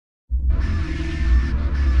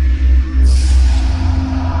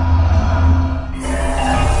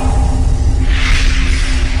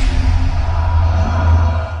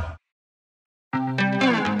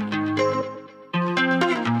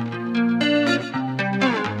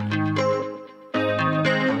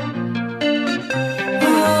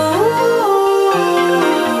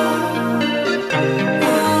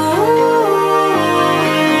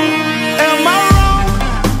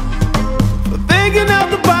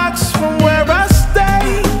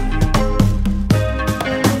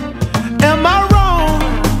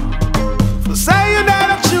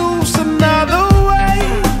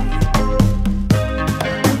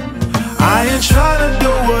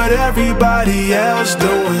everybody else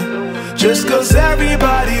doing, just 'cause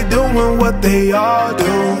everybody doing what they all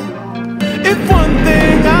do. If one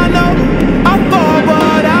thing I know, I fall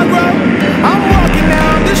but I grow. I'm walking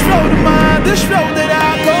down this road of mine, this road that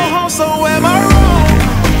I go home. So am I wrong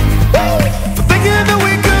for thinking that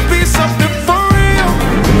we could be something for real?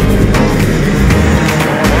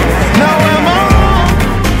 Now am I wrong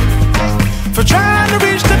for trying to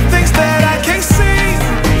reach the things that I can't see?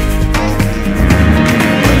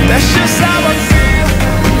 That's just how I feel.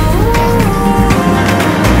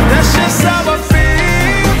 That's just how I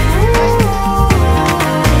feel.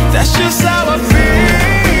 That's just how I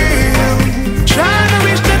feel. Trying to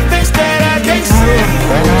reach the things that I can't see.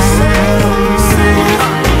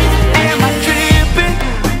 Am I tripping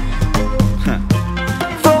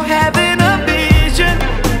for having a vision?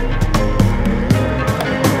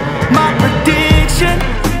 My prediction,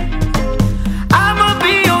 I'ma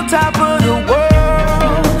be on top of the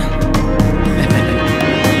world.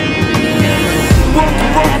 Walk the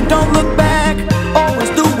road, don't look back.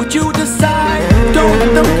 Always do what you decide. Don't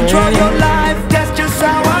let them control your life. That's just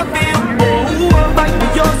how I feel. Oh, fight for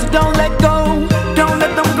yours, so don't let go. Don't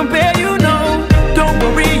let them compare you, no. Don't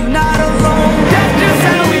worry, you're not alone. That's just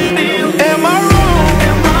how we feel. Am I wrong?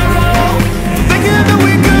 Am I wrong? Thinking that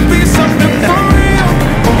we could be something for real?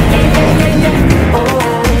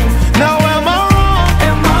 Now am I wrong?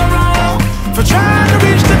 Am I wrong? For trying to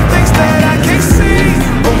reach the things that I can't see?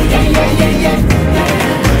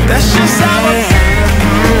 That's just how I feel.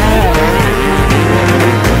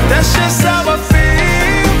 That's just how I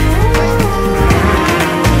feel.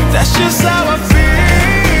 That's just how I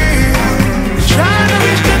feel. Trying to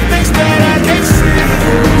reach the things that I can't see.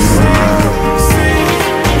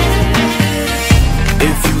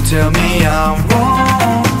 If you tell me I'm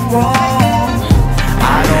wrong, wrong,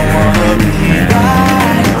 I don't wanna be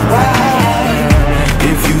right.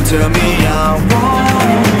 If you tell me I'm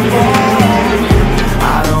wrong, wrong,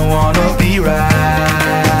 I don't wanna be right.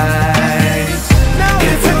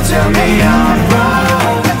 If you tell me I'm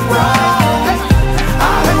wrong, wrong,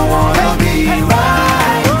 I don't wanna be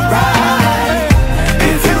right.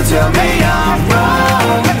 If you tell me I'm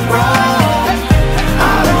wrong, wrong,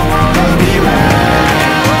 I don't wanna be right.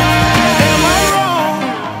 Am I wrong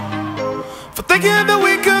for thinking that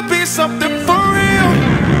we could be something for real?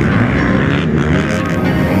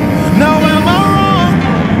 Now am I wrong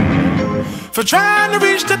for trying to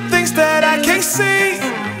reach the things that I can't see?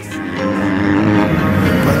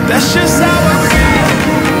 But that's just how I feel.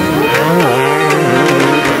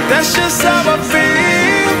 That's just how I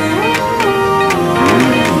feel.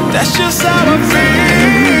 That's just how I feel.